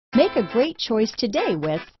Make a great choice today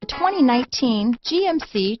with the 2019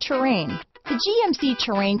 GMC Terrain. The GMC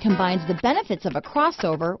Terrain combines the benefits of a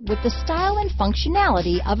crossover with the style and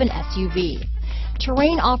functionality of an SUV.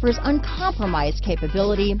 Terrain offers uncompromised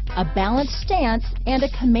capability, a balanced stance, and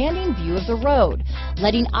a commanding view of the road,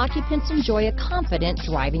 letting occupants enjoy a confident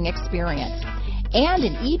driving experience. And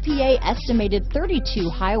an EPA estimated 32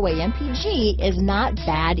 highway MPG is not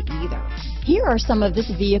bad either. Here are some of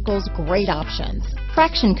this vehicle's great options: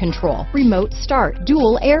 traction control, remote start,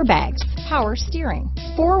 dual airbags, power steering,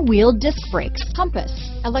 four-wheel disc brakes, compass,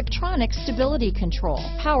 electronic stability control,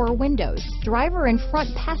 power windows, driver and front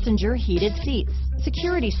passenger heated seats,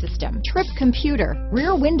 security system, trip computer,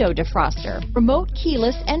 rear window defroster, remote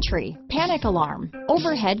keyless entry, panic alarm,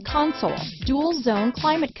 overhead console, dual zone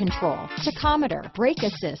climate control, tachometer, brake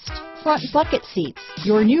assist, front bucket seats.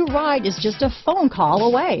 Your new ride is just a phone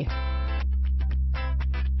call away.